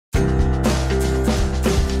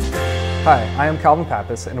Hi, I am Calvin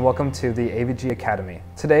Pappas and welcome to the AVG Academy.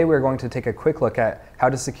 Today we're going to take a quick look at how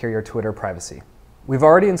to secure your Twitter privacy. We've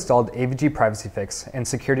already installed AVG Privacy Fix and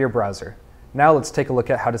secured your browser. Now let's take a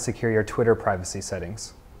look at how to secure your Twitter privacy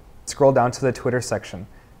settings. Scroll down to the Twitter section.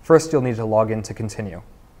 First, you'll need to log in to continue.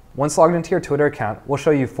 Once logged into your Twitter account, we'll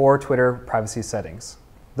show you 4 Twitter privacy settings.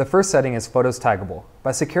 The first setting is Photos Taggable.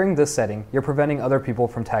 By securing this setting, you're preventing other people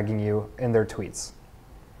from tagging you in their tweets.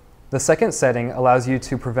 The second setting allows you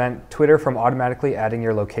to prevent Twitter from automatically adding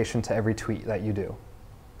your location to every tweet that you do.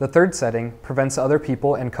 The third setting prevents other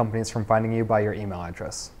people and companies from finding you by your email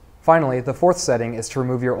address. Finally, the fourth setting is to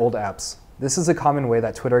remove your old apps. This is a common way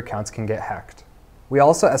that Twitter accounts can get hacked. We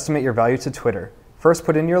also estimate your value to Twitter. First,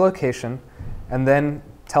 put in your location, and then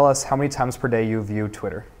tell us how many times per day you view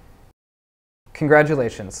Twitter.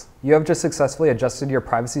 Congratulations! You have just successfully adjusted your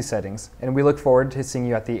privacy settings, and we look forward to seeing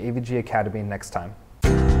you at the AVG Academy next time.